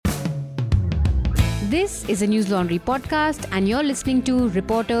This is a News Laundry podcast, and you're listening to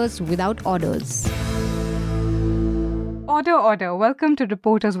Reporters Without Orders. Order. Welcome to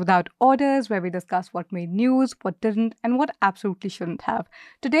Reporters Without Orders, where we discuss what made news, what didn't, and what absolutely shouldn't have.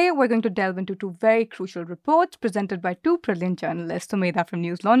 Today, we're going to delve into two very crucial reports presented by two brilliant journalists, Sumedha from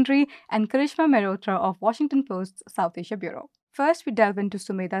News Laundry and Karishma Mehrotra of Washington Post's South Asia Bureau. First, we delve into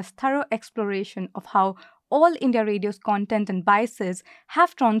Sumedha's thorough exploration of how All India Radio's content and biases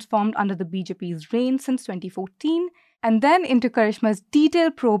have transformed under the BJP's reign since 2014, and then into Karishma's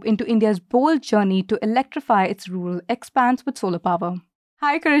detailed probe into India's bold journey to electrify its rural expanse with solar power.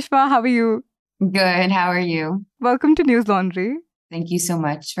 Hi Karishma, how are you? Good, how are you? Welcome to News Laundry. Thank you so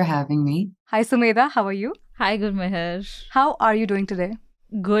much for having me. Hi Sumedha, how are you? Hi, good Meher. How are you doing today?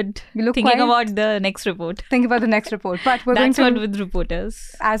 Good. You look Thinking quite- about the next report. Think about the next report, but we're That's going what to with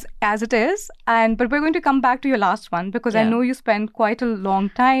reporters. as it is, but we're going to come back to your last one because I Yeah. know you spent quite a long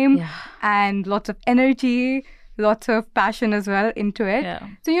time Yeah. and lots of energy, lots of passion as well into it. Yeah.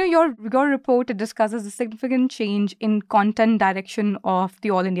 So, your report, it discusses the significant change in content direction of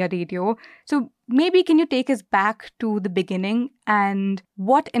the All India Radio. So maybe can you take us back to the beginning and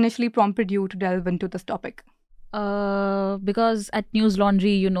what initially prompted you to delve into this topic? Because at News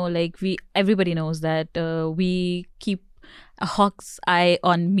Laundry, everybody knows that we keep a hawk's eye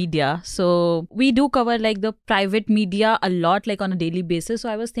on media. So we do cover the private media a lot, on a daily basis. So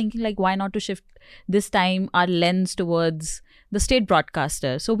I was thinking why not to shift this time our lens towards the state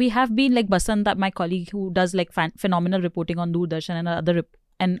broadcaster. So we have been Basant, my colleague who does phenomenal reporting on Doordarshan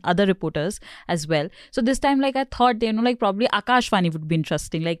and other reporters as well. So this time, I thought, probably Akashvani would be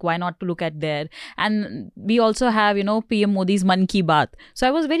interesting. Why not to look at there? And we also have, PM Modi's Mann Ki Baat. So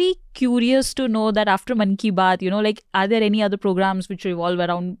I was very curious to know that after Mann Ki Baat, are there any other programs which revolve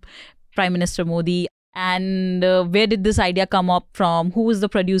around Prime Minister Modi? And where did this idea come up from? Who is the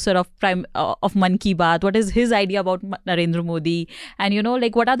producer of Mann Ki Baat? What is his idea about Narendra Modi? And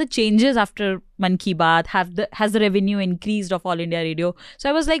what are the changes after Mann Ki Baat? Has the revenue increased of All India Radio? So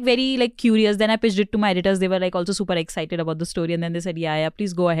I was very curious. Then I pitched it to my editors. They were also super excited about the story. And then they said, yeah,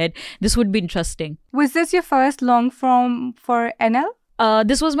 please go ahead. This would be interesting. Was this your first long form for NL?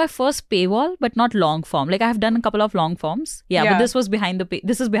 This was my first paywall, but not long form. I have done a couple of long forms. Yeah. But this was behind the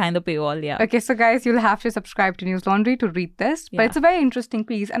this is behind the paywall. Yeah. Okay, so guys, you'll have to subscribe to News Laundry to read this. But it's a very interesting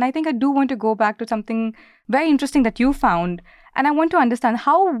piece. And I think I do want to go back to something very interesting that you found. And I want to understand,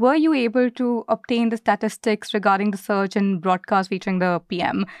 how were you able to obtain the statistics regarding the search and broadcast featuring the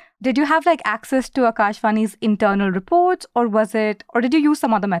PM? Did you have access to Akashvani's internal reports, or did you use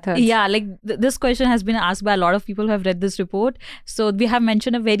some other methods? Yeah, this question has been asked by a lot of people who have read this report. So we have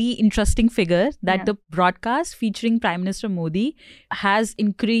mentioned a very interesting figure that the broadcast featuring Prime Minister Modi has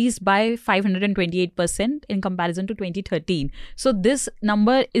increased by 528% in comparison to 2013. So this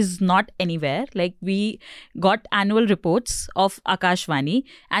number is not anywhere. We got annual reports of Akashvani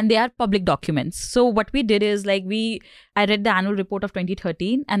and they are public documents. So what we did is I read the annual report of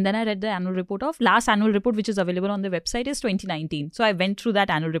 2013 and then I read the last annual report which is available on the website is 2019. So I went through that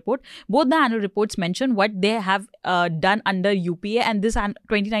annual report. Both the annual reports mention what they have done under UPA, and this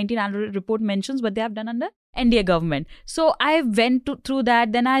 2019 annual report mentions what they have done under NDA government. So I went through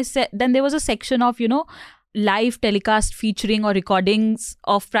that. Then there was a section of live telecast featuring or recordings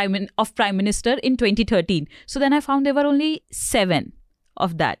of Prime Minister in 2013. So then I found there were only 7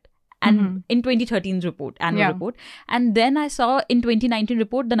 of that. And in 2013's annual report. And then I saw in 2019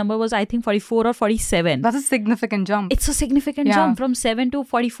 report, the number was, I think, 44 or 47. That's a significant jump. It's a significant jump from 7 to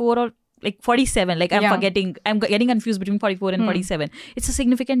 44 or 47. I'm getting confused between 44 and 47. It's a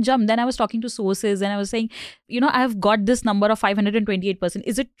significant jump. Then I was talking to sources and I was saying, I've got this number of 528%.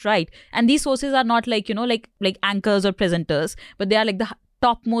 Is it right? And these sources are not like anchors or presenters, but they are the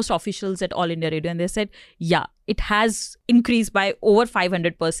topmost officials at All India Radio. And they said, yeah, it has increased by over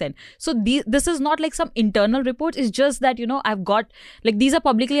 500%. So this is not some internal reports. It's just that, I've got, these are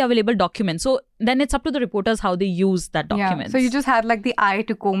publicly available documents. So then it's up to the reporters how they use that document. Yeah. So you just had the eye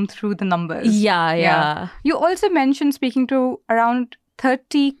to comb through the numbers. Yeah. You also mentioned speaking to around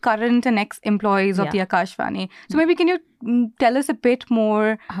 30 current and ex-employees of the Akashvani. So maybe can you tell us a bit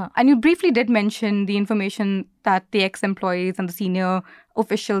more? And you briefly did mention the information that the ex-employees and the senior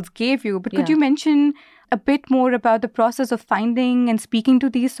officials gave you. But could you mention a bit more about the process of finding and speaking to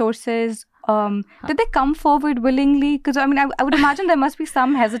these sources? Did they come forward willingly? Because I would imagine there must be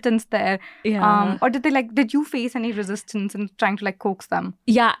some hesitance there. Yeah. Or did did you face any resistance in trying to coax them?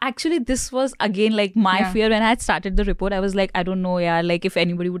 Yeah, actually this was again my fear when I had started the report. I was I don't know, if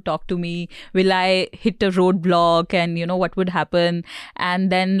anybody would talk to me, will I hit a roadblock and what would happen?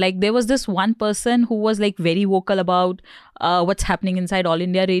 And then there was this one person who was very vocal about what's happening inside All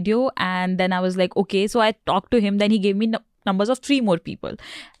India Radio. And then I was like, okay. So I talked to him. Then he gave me numbers of 3 more people.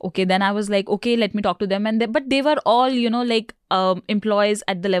 Okay, then I was like, okay, let me talk to them. And but they were all, employees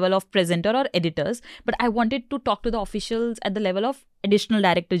at the level of presenter or editors. But I wanted to talk to the officials at the level of additional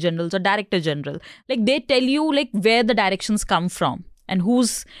director generals or director general. Like they tell you like where the directions come from and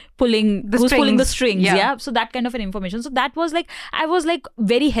who's pulling the strings. Yeah. So that kind of an information. So that was like, I was like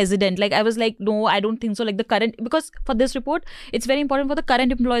very hesitant. Like I was like, no, I don't think so. Like the current, because for this report, it's very important for the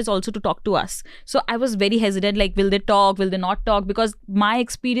current employees also to talk to us. So I was very hesitant. Like, will they talk? Will they not talk? Because my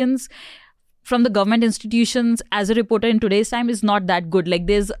experience from the government institutions as a reporter in today's time is not that good. Like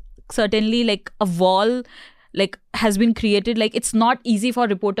there's certainly like a wall like has been created. Like it's not easy for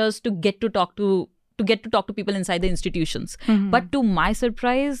reporters to get to talk to people inside the institutions. But to my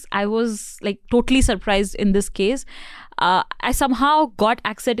surprise, I was like totally surprised in this case. I somehow got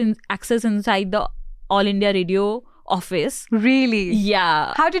access inside the All India Radio office. Really?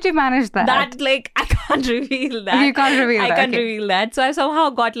 Yeah. How did you manage that? That like I can't reveal that. You can't reveal that. I can't reveal that. So I somehow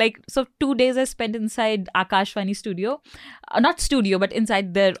got 2 days I spent inside Akashvani studio. Not studio, but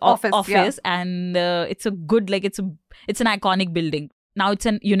inside their office. Yeah. And it's a good, it's an iconic building. Now it's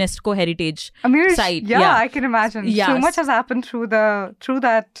an UNESCO heritage site. Yeah, I can imagine. Yeah. So much has happened through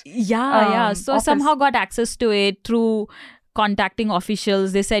that. Yeah. So office. I somehow got access to it through contacting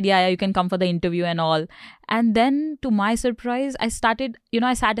officials. They said, yeah, you can come for the interview and all. And then to my surprise, I started,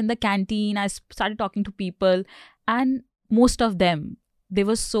 I sat in the canteen. I started talking to people, and most of them, they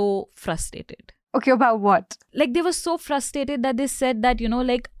were so frustrated. Okay, about what? Like they were so frustrated that they said that,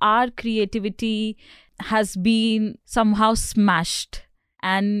 our creativity has been somehow smashed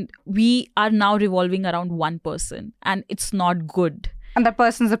and we are now revolving around one person and it's not good. And that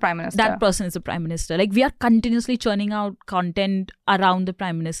person is the Prime Minister. That person is the Prime Minister. Like we are continuously churning out content around the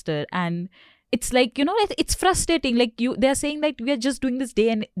Prime Minister, and it's like, it's frustrating. Like they're saying that we are just doing this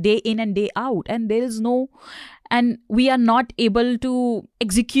day in and day out, and and we are not able to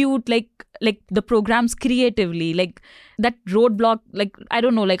execute like the programs creatively. Like that roadblock, like I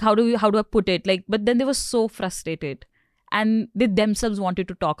don't know, like how do I put it? Like, but then they were so frustrated, and they themselves wanted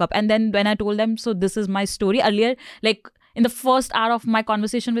to talk up. And then when I told them, so this is my story earlier, like in the first hour of my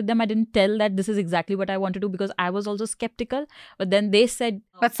conversation with them, I didn't tell that this is exactly what I want to do because I was also skeptical. But then they said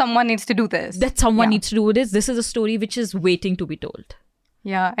that someone needs to do this. Needs to do this. This is a story which is waiting to be told.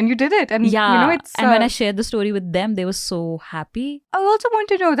 Yeah, and you did it. And and when I shared the story with them, they were so happy. I also want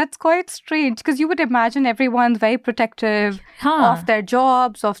to know, that's quite strange because you would imagine everyone's very protective of their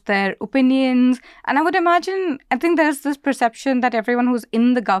jobs, of their opinions. And I would imagine, I think there's this perception that everyone who's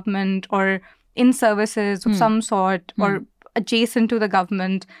in the government or in services of some sort or adjacent to the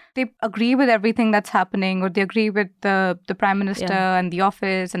government, they agree with everything that's happening, or they agree with the Prime Minister and the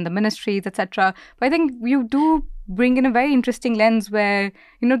office and the ministries, etc. But I think you do bring in a very interesting lens where,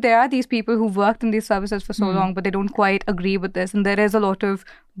 there are these people who've worked in these services for so long, but they don't quite agree with this. And there is a lot of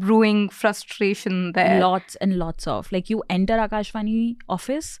brewing frustration there. Lots and lots of. Like you enter Akashvani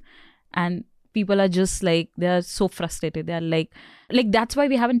office and people are just like, they're so frustrated. They're like that's why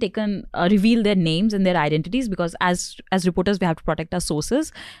we haven't revealed their names and their identities, because as reporters, we have to protect our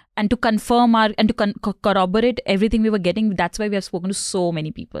sources and to confirm to corroborate everything we were getting. That's why we have spoken to so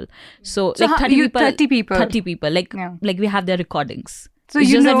many people. So like 30 people. 30 people. Like we have their recordings. So it's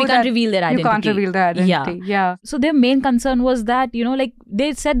just that we that can't reveal their identity. You can't reveal their identity. Yeah. So their main concern was that,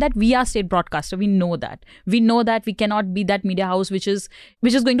 they said that we are state broadcaster. We know that. We know that we cannot be that media house which is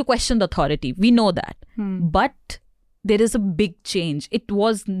going to question the authority. We know that. But there is a big change. It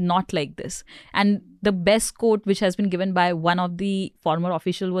was not like this. And the best quote which has been given by one of the former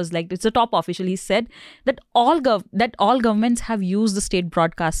official was like, it's a top official. He said that all governments have used the state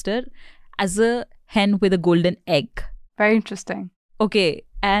broadcaster as a hen with a golden egg. Very interesting. Okay,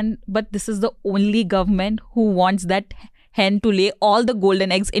 but this is the only government who wants that hen to lay all the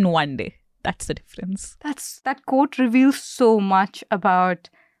golden eggs in one day. That's the difference. That quote reveals so much about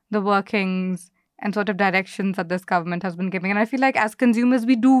the workings and sort of directions that this government has been giving. And I feel like as consumers,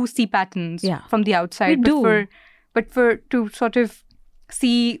 we do see patterns from the outside. We do. But to sort of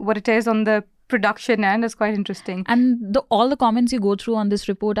see what it is on the production end is quite interesting. And all the comments you go through on this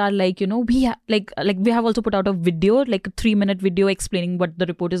report are like, we have also put out a video, like a 3-minute video explaining what the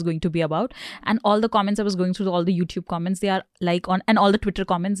report is going to be about. And all the comments I was going through, all the YouTube comments, they are like and all the Twitter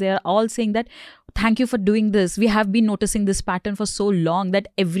comments, they are all saying that, thank you for doing this. We have been noticing this pattern for so long that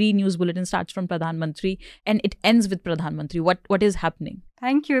every news bulletin starts from Pradhan Mantri and it ends with Pradhan Mantri. What is happening?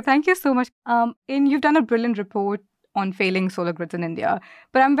 Thank you so much. You've done a brilliant report on failing solar grids in India.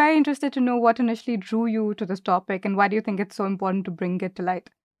 But I'm very interested to know what initially drew you to this topic and why do you think it's so important to bring it to light?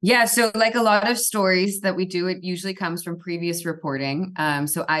 Yeah, so like a lot of stories that we do, it usually comes from previous reporting.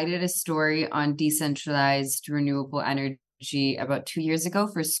 So I did a story on decentralized renewable energy about 2 years ago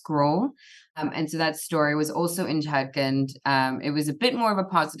for Scroll. And so that story was also in Jharkhand. It was a bit more of a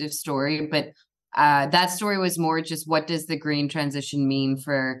positive story, but that story was more just what does the green transition mean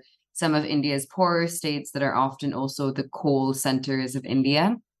for some of India's poorer states that are often also the coal centers of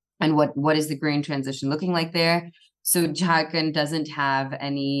India, and what is the green transition looking like there? So Jharkhand doesn't have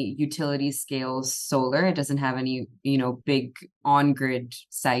any utility scale solar. It doesn't have any, big on-grid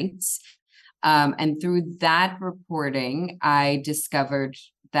sites. And through that reporting, I discovered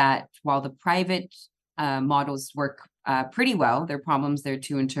that while the private models work pretty well, there are problems there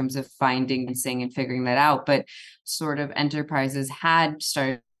too in terms of finding and saying and figuring that out. But sort of enterprises had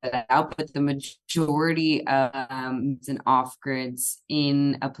started that out, but the majority of and off grids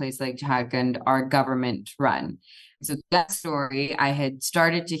in a place like Jharkhand are government run. So that story I had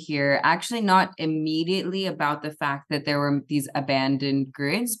started to hear, actually not immediately about the fact that there were these abandoned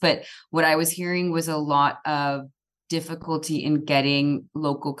grids, but what I was hearing was a lot of difficulty in getting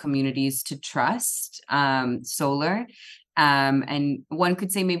local communities to trust solar. And one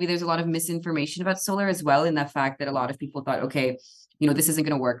could say maybe there's a lot of misinformation about solar as well, in the fact that a lot of people thought, okay, this isn't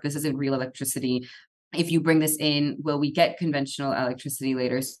going to work. This isn't real electricity. If you bring this in, will we get conventional electricity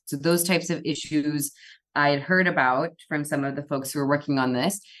later? So those types of issues I had heard about from some of the folks who were working on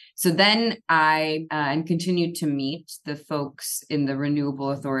this. So then I and continued to meet the folks in the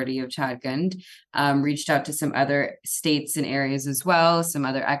Renewable Authority of Jharkhand, reached out to some other states and areas as well, some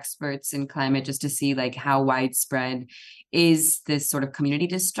other experts in climate, just to see like how widespread is this sort of community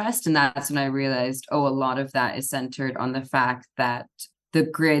distrust. And that's when I realized, a lot of that is centered on the fact that the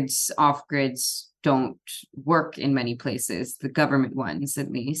grids, off grids, don't work in many places, the government ones at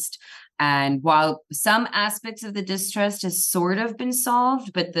least. And while some aspects of the distrust has sort of been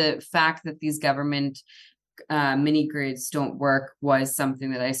solved, but the fact that these government mini grids don't work was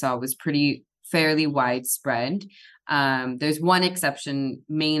something that I saw was fairly widespread. There's one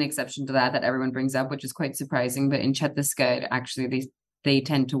main exception to that everyone brings up, which is quite surprising. But in Chhattisgarh, actually, they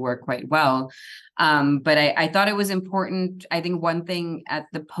tend to work quite well. But I thought it was important. I think one thing at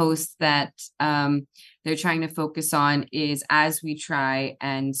the post that they're trying to focus on is, as we try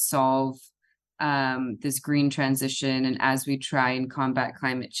and solve this green transition, and as we try and combat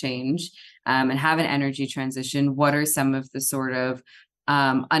climate change and have an energy transition, what are some of the sort of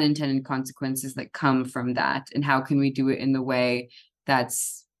unintended consequences that come from that? And how can we do it in the way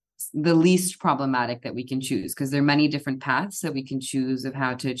that's the least problematic that we can choose? Because there are many different paths that we can choose of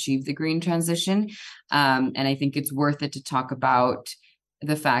how to achieve the green transition. And I think it's worth it to talk about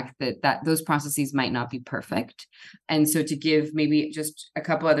the fact that those processes might not be perfect. And so to give maybe just a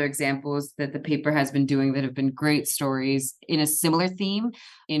couple other examples that the paper has been doing that have been great stories in a similar theme,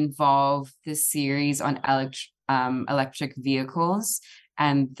 involve this series on electric vehicles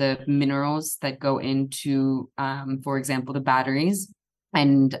and the minerals that go into, for example, the batteries.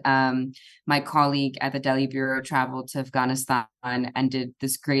 And my colleague at the Delhi Bureau traveled to Afghanistan and did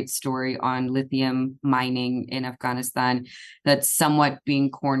this great story on lithium mining in Afghanistan that's somewhat being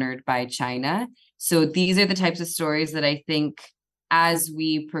cornered by China. So these are the types of stories that I think, as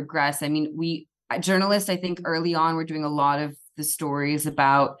we progress, I mean, we journalists, I think early on, we're doing a lot of the stories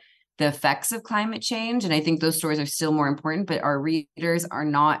about the effects of climate change. And I think those stories are still more important, but our readers are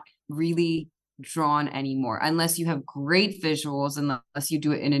not really drawn anymore unless you have great visuals, unless you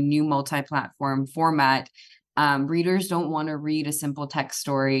do it in a new multi-platform format. Readers don't want to read a simple text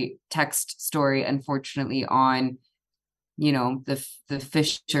story, unfortunately, on the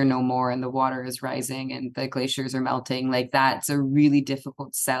fish are no more and the water is rising and the glaciers are melting. Like, that's a really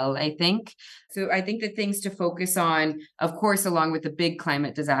difficult sell, I think. So I think the things to focus on, of course, along with the big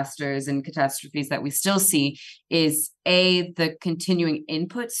climate disasters and catastrophes that we still see, is the continuing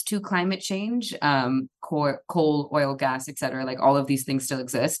inputs to climate change, coal, oil, gas, etc. Like, all of these things still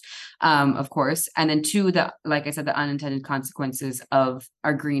exist, of course. And then two, like I said, the unintended consequences of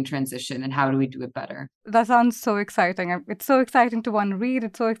our green transition and how do we do it better. That sounds so exciting. It's so exciting to read.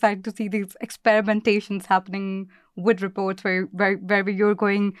 It's so exciting to see these experimentations happening with reports where you're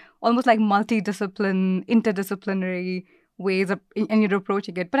going almost like interdisciplinary ways and you're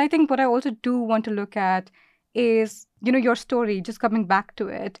approaching it. But I think what I also do want to look at is, your story, just coming back to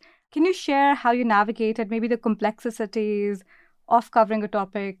it. Can you share how you navigated maybe the complexities of covering a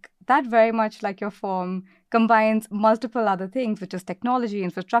topic that, very much like your form, combines multiple other things, which is technology,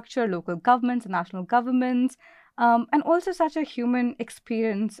 infrastructure, local governments, national governments, and also such a human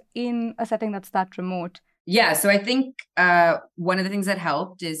experience in a setting that's that remote? Yeah, so I think one of the things that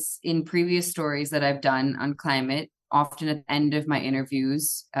helped is, in previous stories that I've done on climate, often at the end of my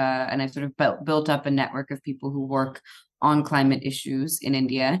interviews, and I've sort of built up a network of people who work on climate issues in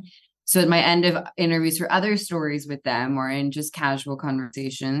India. So at my end of interviews for other stories with them or in just casual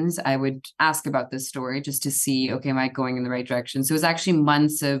conversations, I would ask about this story just to see, okay, am I going in the right direction? So it was actually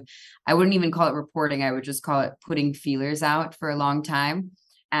months of, I wouldn't even call it reporting. I would just call it putting feelers out for a long time,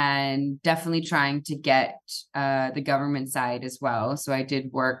 and definitely trying to get the government side as well. So I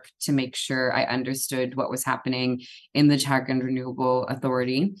did work to make sure I understood what was happening in the Jharkhand Renewable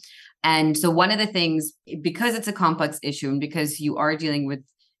Authority. And so one of the things, because it's a complex issue and because you are dealing with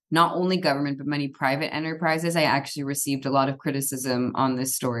not only government, but many private enterprises, I actually received a lot of criticism on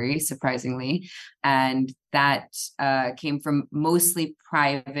this story, surprisingly. And that came from mostly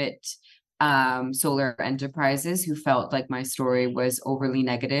private solar enterprises who felt like my story was overly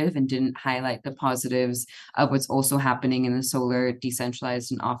negative and didn't highlight the positives of what's also happening in the solar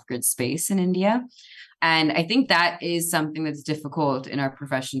decentralized and off-grid space in India. And I think that is something that's difficult in our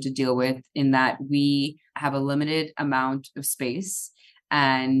profession to deal with, in that we have a limited amount of space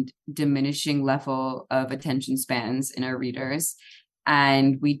and diminishing level of attention spans in our readers.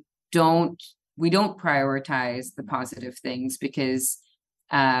 And we don't prioritize the positive things because,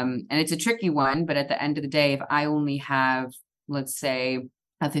 and it's a tricky one, but at the end of the day, if I only have, let's say,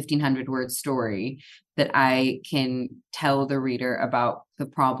 a 1,500 word story that I can tell the reader about the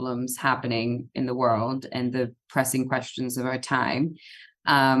problems happening in the world and the pressing questions of our time,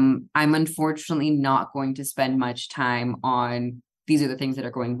 I'm unfortunately not going to spend much time on these are the things that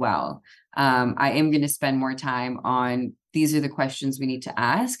are going well. I am going to spend more time on these are the questions we need to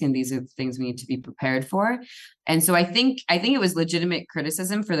ask, and these are the things we need to be prepared for. And so I think it was legitimate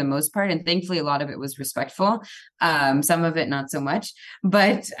criticism for the most part, and thankfully a lot of it was respectful. Some of it not so much,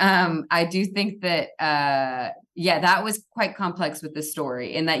 but I do think that that was quite complex with the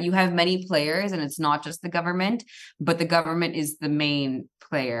story, in that you have many players, and it's not just the government, but the government is the main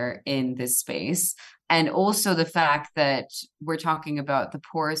player in this space. And also the fact that we're talking about the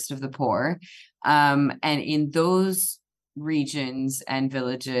poorest of the poor. And in those regions and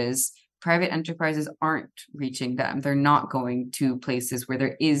villages, private enterprises aren't reaching them. They're not going to places where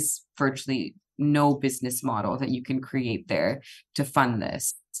there is virtually no business model that you can create there to fund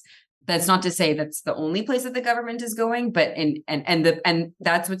this. That's not to say that's the only place that the government is going, but and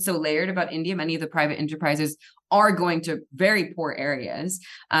that's what's so layered about India. Many of the private enterprises are going to very poor areas.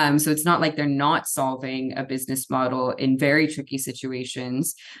 So it's not like they're not solving a business model in very tricky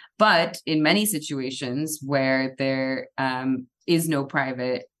situations, but in many situations where there is no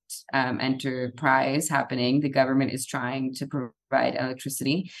private enterprise happening, the government is trying to provide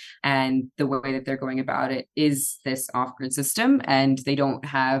electricity, and the way that they're going about it is this off-grid system, and they don't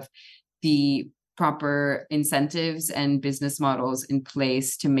have the proper incentives and business models in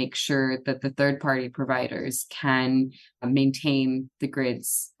place to make sure that the third-party providers can maintain the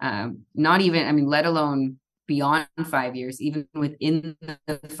grids, not even, I mean, let alone beyond 5 years, even within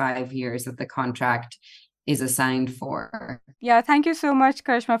the 5 years that the contract is assigned for. Yeah, thank you so much,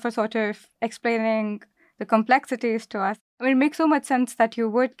 Karishma, for sort of explaining the complexities to us. I mean, it makes so much sense that you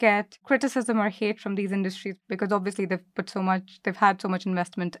would get criticism or hate from these industries because obviously they've had so much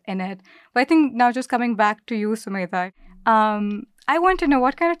investment in it. But I think now just coming back to you, Sumedha, I want to know,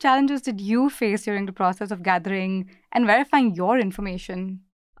 what kind of challenges did you face during the process of gathering and verifying your information?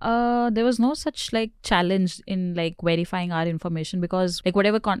 There was no such challenge in verifying our information, because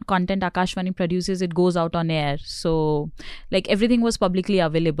whatever content Akashvani produces, it goes out on air. So everything was publicly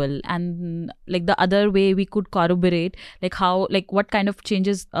available, and the other way we could corroborate what kind of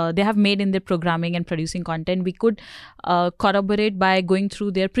changes they have made in their programming and producing content, we could corroborate by going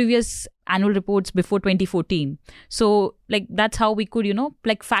through their previous annual reports before 2014. So that's how we could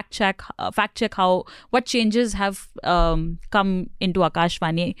fact check how what changes have come into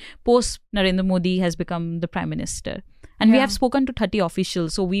Akashvani post Narendra Modi has become the Prime Minister. And we have spoken to 30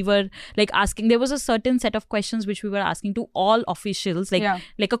 officials. So we were asking, there was a certain set of questions which we were asking to all officials, a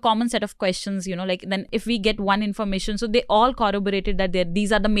common set of questions, then if we get one information, so they all corroborated that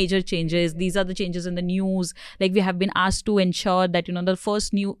these are the major changes. These are the changes in the news. We have been asked to ensure that, the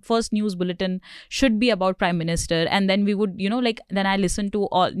first news bulletin should be about Prime Minister. And then we would, then I listened to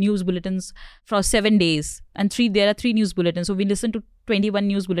all news bulletins for 7 days, and there are 3 news bulletins. So we listened to 21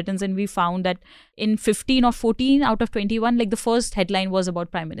 news bulletins, and we found that in 15 or 14 out of 21, the first headline was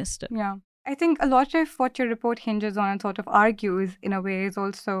about Prime Minister. Yeah. I think a lot of what your report hinges on and sort of argues in a way is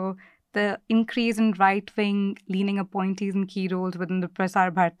also the increase in right-wing leaning appointees in key roles within the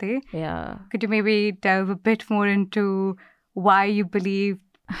Prasar Bharati. Yeah. Could you maybe delve a bit more into why you believe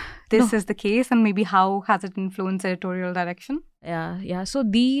this is the case, and maybe how has it influenced editorial direction? Yeah. So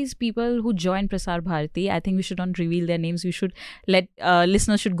these people who joined Prasar Bharati, I think we should not reveal their names. We should let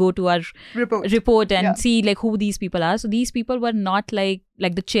listeners should go to our report and see like who these people are. So these people were not like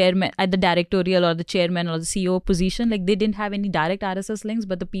the chairman at the directorial or the chairman or the CEO position. Like they didn't have any direct RSS links,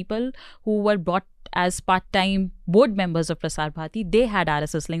 but the people who were brought as part-time board members of Prasar Bharati, they had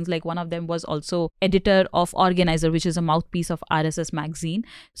RSS links. Like one of them was also editor of Organizer, which is a mouthpiece of RSS magazine.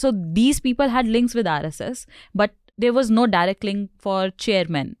 So these people had links with RSS, but there was no direct link for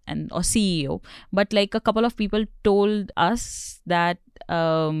chairman or CEO. But like a couple of people told us that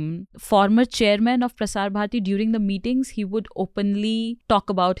former chairman of Prasar Bharati, during the meetings, he would openly talk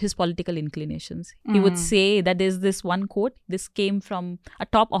about his political inclinations. He would say that there's this one quote. This came from a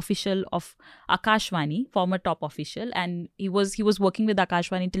top official of Akashvani, former top official, and he was working with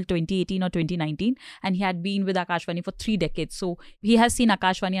Akashvani till 2018 or 2019, and he had been with Akashvani for 3 decades. So he has seen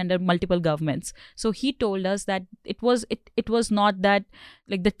Akashvani under multiple governments. So he told us that it was not that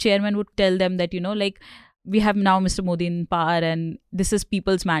like the chairman would tell them that, like, we have now Mr. Modi in power and this is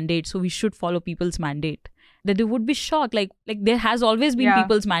people's mandate, so we should follow people's mandate. That they would be shocked. Like there has always been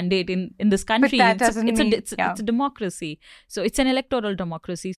people's mandate in this country. But that doesn't mean it's a democracy. So it's an electoral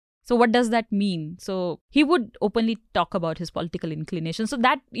democracy. So what does that mean? So he would openly talk about his political inclination. So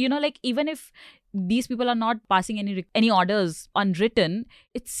that, like even if these people are not passing any orders unwritten,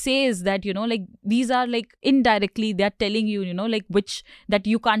 it says that, like these are like indirectly they're telling you, like that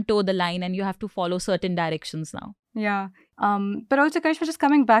you can't toe the line and you have to follow certain directions now. Yeah. But also, Karishma, just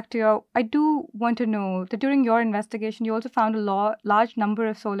coming back to you, I do want to know that during your investigation, you also found a large number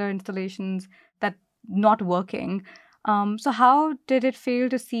of solar installations that not working. So how did it feel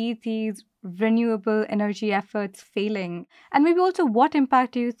to see these renewable energy efforts failing? And maybe also what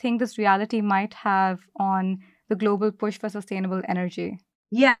impact do you think this reality might have on the global push for sustainable energy?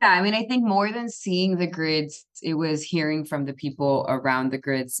 Yeah, I mean, I think more than seeing the grids, it was hearing from the people around the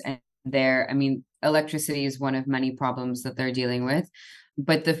grids and electricity is one of many problems that they're dealing with,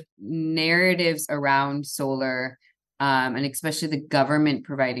 but the narratives around solar, and especially the government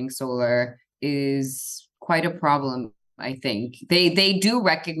providing solar, is quite a problem. I think they do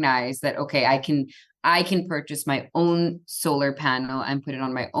recognize that, okay, I can purchase my own solar panel and put it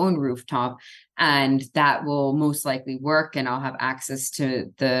on my own rooftop, and that will most likely work, and I'll have access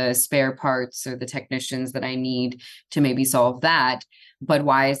to the spare parts or the technicians that I need to maybe solve that. But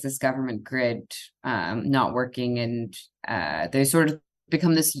why is this government grid not working? And they sort of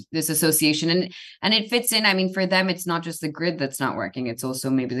become this association, and it fits in. I mean, for them, it's not just the grid that's not working, it's also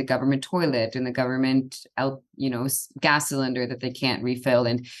maybe the government toilet and the government gas cylinder that they can't refill.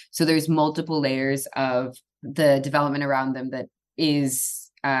 And so there's multiple layers of the development around them that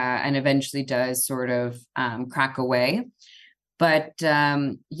is and eventually does sort of crack away. But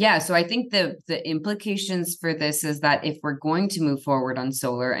so I think the implications for this is that if we're going to move forward on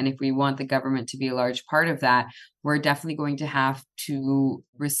solar, and if we want the government to be a large part of that, we're definitely going to have to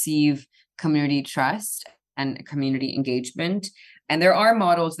receive community trust and community engagement. And there are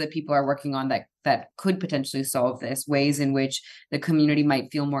models that people are working on that could potentially solve this, ways in which the community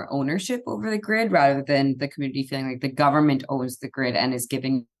might feel more ownership over the grid rather than the community feeling like the government owns the grid and is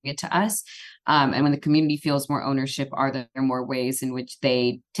giving it to us. And when the community feels more ownership, are there more ways in which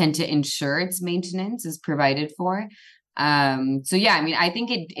they tend to ensure its maintenance is provided for? I think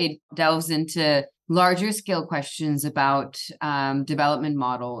it delves into larger scale questions about development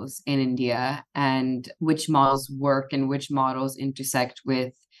models in India and which models work and which models intersect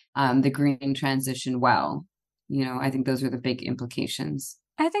with the green transition well. I think those are the big implications.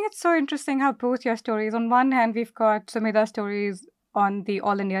 I think it's so interesting how both your stories, on one hand, we've got Sumida's stories on the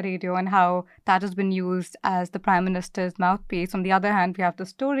All India Radio and how that has been used as the Prime Minister's mouthpiece. On the other hand, we have the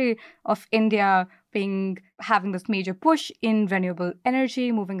story of India having this major push in renewable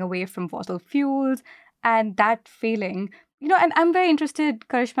energy, moving away from fossil fuels, and that failing. And I'm very interested,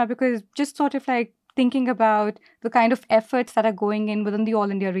 Karishma, because just sort of like thinking about the kind of efforts that are going in within the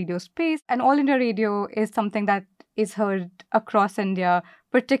All India Radio space. And All India Radio is something that is heard across India,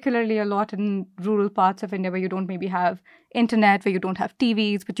 particularly a lot in rural parts of India where you don't maybe have internet, where you don't have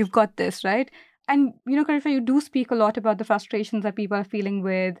TVs, but you've got this, right? And, Karishma, you do speak a lot about the frustrations that people are feeling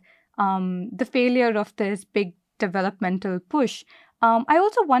with the failure of this big developmental push. I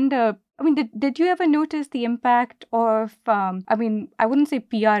also wonder, did you ever notice the impact of, I wouldn't say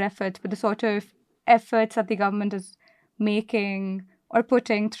PR efforts, but the sort of efforts that the government is making or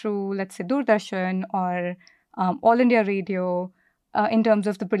putting through, let's say, Doordarshan or All India Radio in terms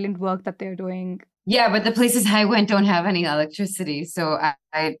of the brilliant work that they're doing? Yeah, but the places I went don't have any electricity, so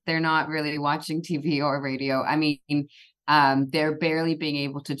they're not really watching TV or radio. They're barely being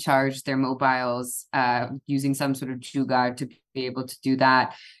able to charge their mobiles using some sort of jugaad to be able to do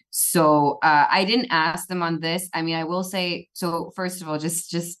that. So I didn't ask them on this. I mean, I will say, so first of all, just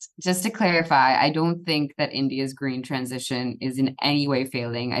to clarify, I don't think that India's green transition is in any way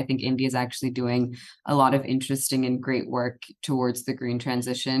failing. I think India is actually doing a lot of interesting and great work towards the green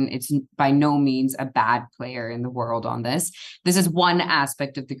transition. It's by no means a bad player in the world on this. This is one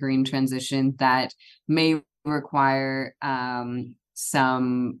aspect of the green transition that may require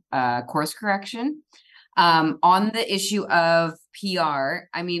some course correction. On the issue of PR,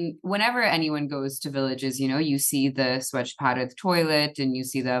 I mean, whenever anyone goes to villages, you see the Swachh Bharat toilet and you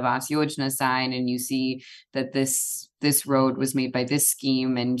see the Awas Yojana sign and you see that this road was made by this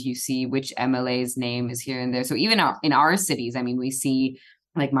scheme and you see which MLA's name is here and there. So even in our cities, I mean, we see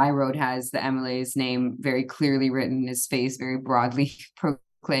like my road has the MLA's name very clearly written in his face, very broadly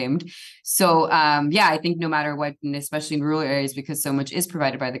proclaimed. So I think no matter what, and especially in rural areas, because so much is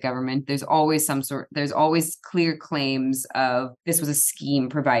provided by the government, there's always clear claims of this was a scheme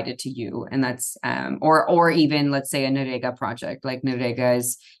provided to you, and that's or even let's say a Narega project, like Narega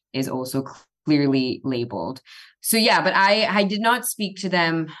is also clearly labeled. So but I did not speak to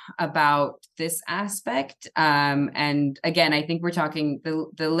them about this aspect. And again, I think we're talking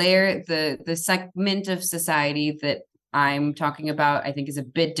the segment of society that I'm talking about, I think is a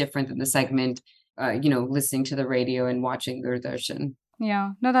bit different than the segment, listening to the radio and watching Doordarshan.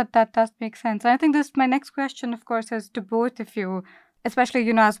 Yeah, no, that does make sense. And I think my next question, of course, is to both of you,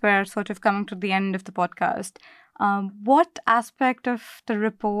 especially, as we're sort of coming to the end of the podcast. What aspect of the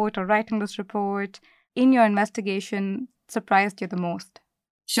report or writing this report in your investigation surprised you the most?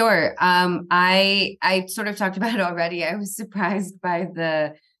 Sure. I sort of talked about it already. I was surprised by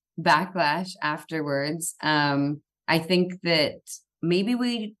the backlash afterwards. I think that maybe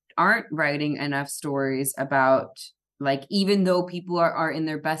we aren't writing enough stories about, like, even though people are in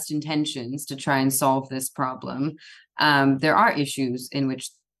their best intentions to try and solve this problem, there are issues in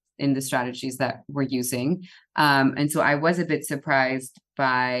the strategies that we're using. And so I was a bit surprised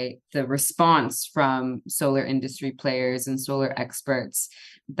by the response from solar industry players and solar experts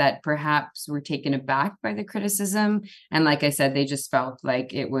that perhaps were taken aback by the criticism. And like I said, they just felt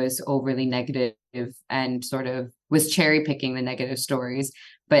like it was overly negative and sort of was cherry picking the negative stories.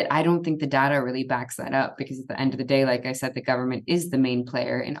 But I don't think the data really backs that up, because at the end of the day, like I said, the government is the main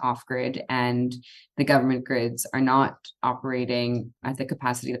player in off-grid, and the government grids are not operating at the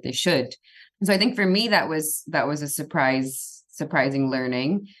capacity that they should. And so I think for me, that was a surprising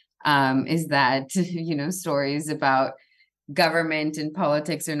learning, is that, stories about government and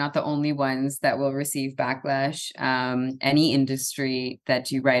politics are not the only ones that will receive backlash. Any industry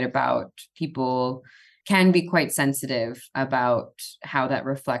that you write about, people can be quite sensitive about how that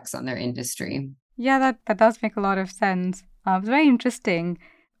reflects on their industry. Yeah, that does make a lot of sense. It's very interesting.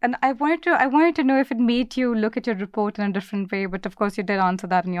 And I wanted to know if it made you look at your report in a different way, but of course you did answer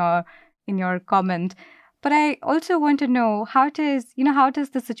that in your comment. But I also want to know, how does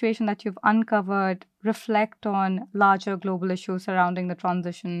the situation that you've uncovered reflect on larger global issues surrounding the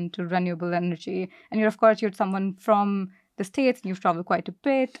transition to renewable energy? And you're someone from the States and you've traveled quite a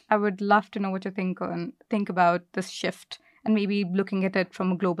bit. I would love to know what you think about this shift and maybe looking at it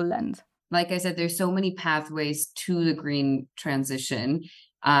from a global lens. Like I said, there's so many pathways to the green transition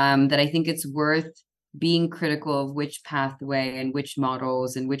that I think it's worth being critical of which pathway and which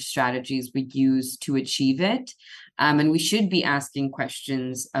models and which strategies we use to achieve it. And we should be asking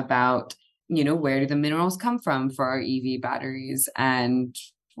questions about, where do the minerals come from for our EV batteries, and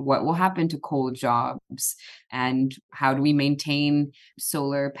what will happen to coal jobs, and how do we maintain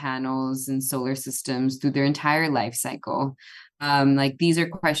solar panels and solar systems through their entire life cycle? These are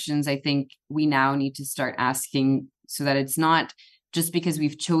questions I think we now need to start asking, so that it's not just because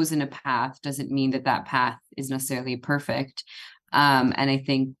we've chosen a path doesn't mean that path is necessarily perfect. And I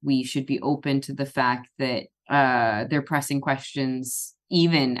think we should be open to the fact that they're pressing questions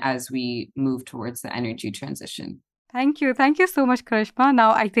even as we move towards the energy transition. Thank you. Thank you so much, Karishma.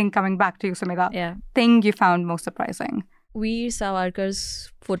 Now, I think coming back to you, Sumedha, thing you found most surprising? Veer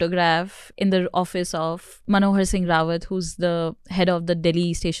Savarkar's photograph in the office of Manohar Singh Rawat, who's the head of the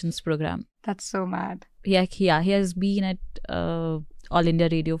Delhi Stations program. That's so mad. He has been at All India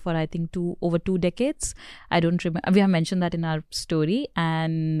Radio for, I think, over 2 decades. I don't remember. We have mentioned that in our story.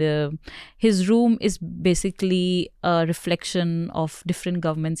 And his room is basically a reflection of different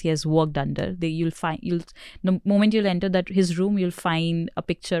governments he has worked under. The moment you'll enter his room, you'll find a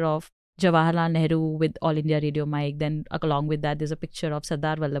picture of Jawaharlal Nehru with All India Radio mic. Then along with that, there's a picture of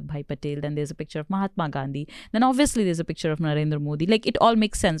Sardar Vallabhbhai Patel. Then there's a picture of Mahatma Gandhi. Then obviously there's a picture of Narendra Modi. Like, it all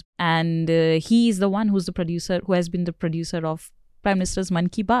makes sense. And he is the one who has been the producer of Prime Minister's Mann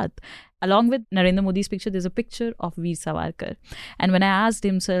Ki Baat. Along with Narendra Modi's picture, there's a picture of Veer Savarkar. And when I asked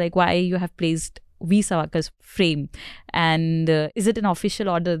him, sir, like, why you have placed Veer Savarkar's frame and is it an official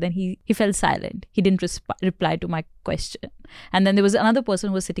order, then he fell silent. He didn't reply to my question. And then there was another person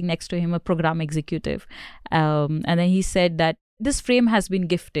who was sitting next to him, a program executive, and then he said that this frame has been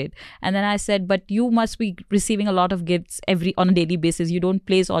gifted. And then I said, but you must be receiving a lot of gifts on a daily basis. You don't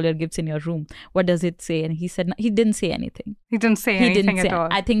place all your gifts in your room. What does it say? And he said, no, he didn't say anything. He didn't say anything at all.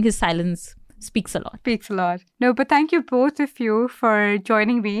 I think his silence speaks a lot. No, but thank you both of you for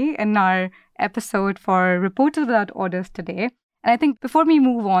joining me in our episode for Reporters Without Orders today. And I think before we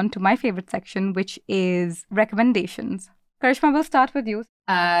move on to my favorite section, which is recommendations, Karishma, we'll start with you.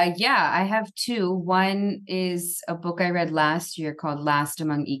 I have two. One is a book I read last year called Last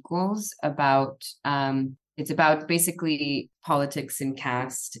Among Equals about it's about basically politics and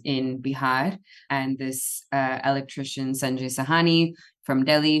caste in Bihar, and this electrician Sanjay Sahani from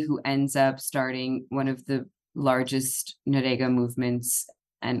Delhi, who ends up starting one of the largest Narega movements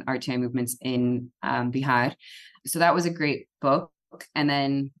and RTI movements in Bihar. So that was a great book. And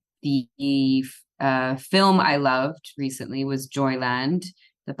then the film I loved recently was Joyland,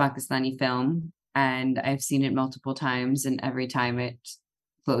 the Pakistani film. And I've seen it multiple times, and every time it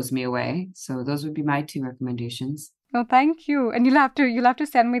blows me away. So those would be my two recommendations. Oh, thank you. And you'll have to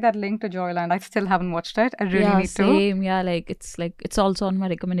send me that link to Joyland. I still haven't watched it. I really need to. Same. Yeah, it's also on my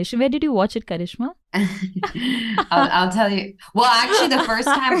recommendation. Where did you watch it, Karishma? I'll tell you. Well, actually, the first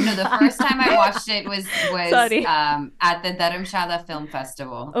time I watched it was at the Dharamshala Film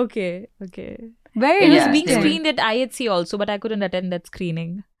Festival. Okay. Very It was being screened at IHC also, but I couldn't attend that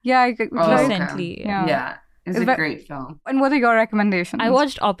screening. Yeah, recently. Okay. Yeah. It's a great film. And what are your recommendations? I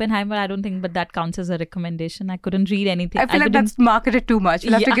watched Oppenheimer. I don't think, but that counts as a recommendation. I couldn't read anything. I feel like that's marketed too much.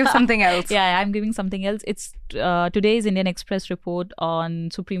 You'll have to give something else. Yeah, I'm giving something else. It's today's Indian Express report on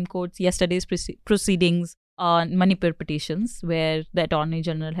Supreme Court's yesterday's proceedings on Manipur petitions, where the Attorney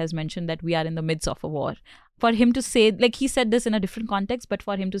General has mentioned that we are in the midst of a war. For him to say, like, he said this in a different context, but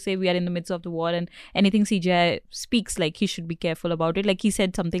for him to say we are in the midst of the war and anything CJI speaks, like, he should be careful about it. Like, he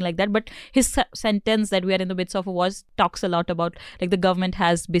said something like that, but his sentence that we are in the midst of a war talks a lot about, like, the government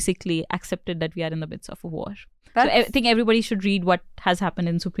has basically accepted that we are in the midst of a war. So I think everybody should read what has happened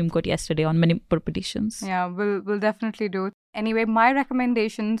in Supreme Court yesterday on Manipur petitions. Yeah, we'll definitely do it. Anyway, my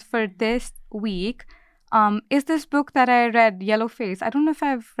recommendations for this week is this book that I read, Yellow Face. I don't know if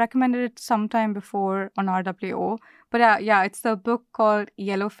I've recommended it sometime before on RWO, but it's the book called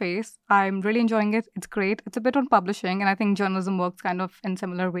Yellow Face. I'm really enjoying it. It's great. It's a bit on publishing, and I think journalism works kind of in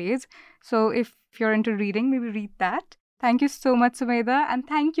similar ways. So if you're into reading, maybe read that. Thank you so much, Sumedha, and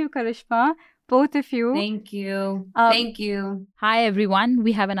thank you, Karishma, both of you. Thank you. Thank you. Hi, everyone.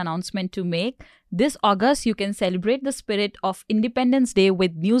 We have an announcement to make. This August, you can celebrate the spirit of Independence Day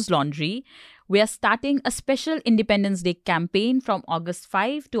with News Laundry. We are starting a special Independence Day campaign from August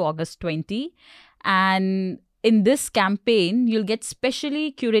 5 to August 20. And in this campaign, you'll get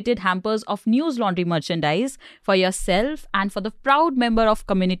specially curated hampers of News Laundry merchandise for yourself and for the proud member of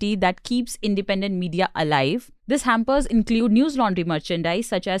community that keeps independent media alive. These hampers include News Laundry merchandise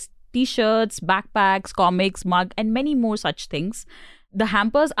such as t-shirts, backpacks, comics, mug, and many more such things. The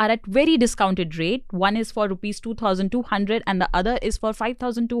hampers are at very discounted rate. One is for rupees 2,200 and the other is for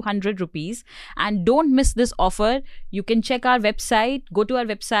 5,200 rupees. And don't miss this offer. You can check our website. Go to our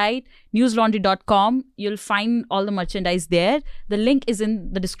website, newslaundry.com. You'll find all the merchandise there. The link is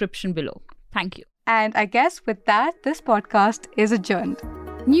in the description below. Thank you. And I guess with that, this podcast is adjourned.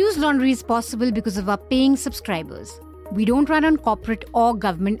 News Laundry is possible because of our paying subscribers. We don't run on corporate or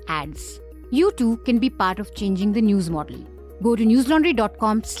government ads. You too can be part of changing the news model. Go to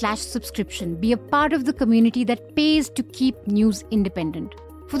newslaundry.com/subscription. Be a part of the community that pays to keep news independent.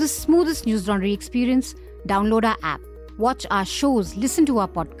 For the smoothest News Laundry experience, download our app. Watch our shows, listen to our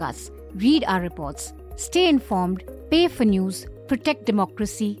podcasts, read our reports. Stay informed, pay for news, protect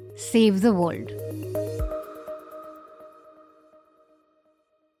democracy, save the world.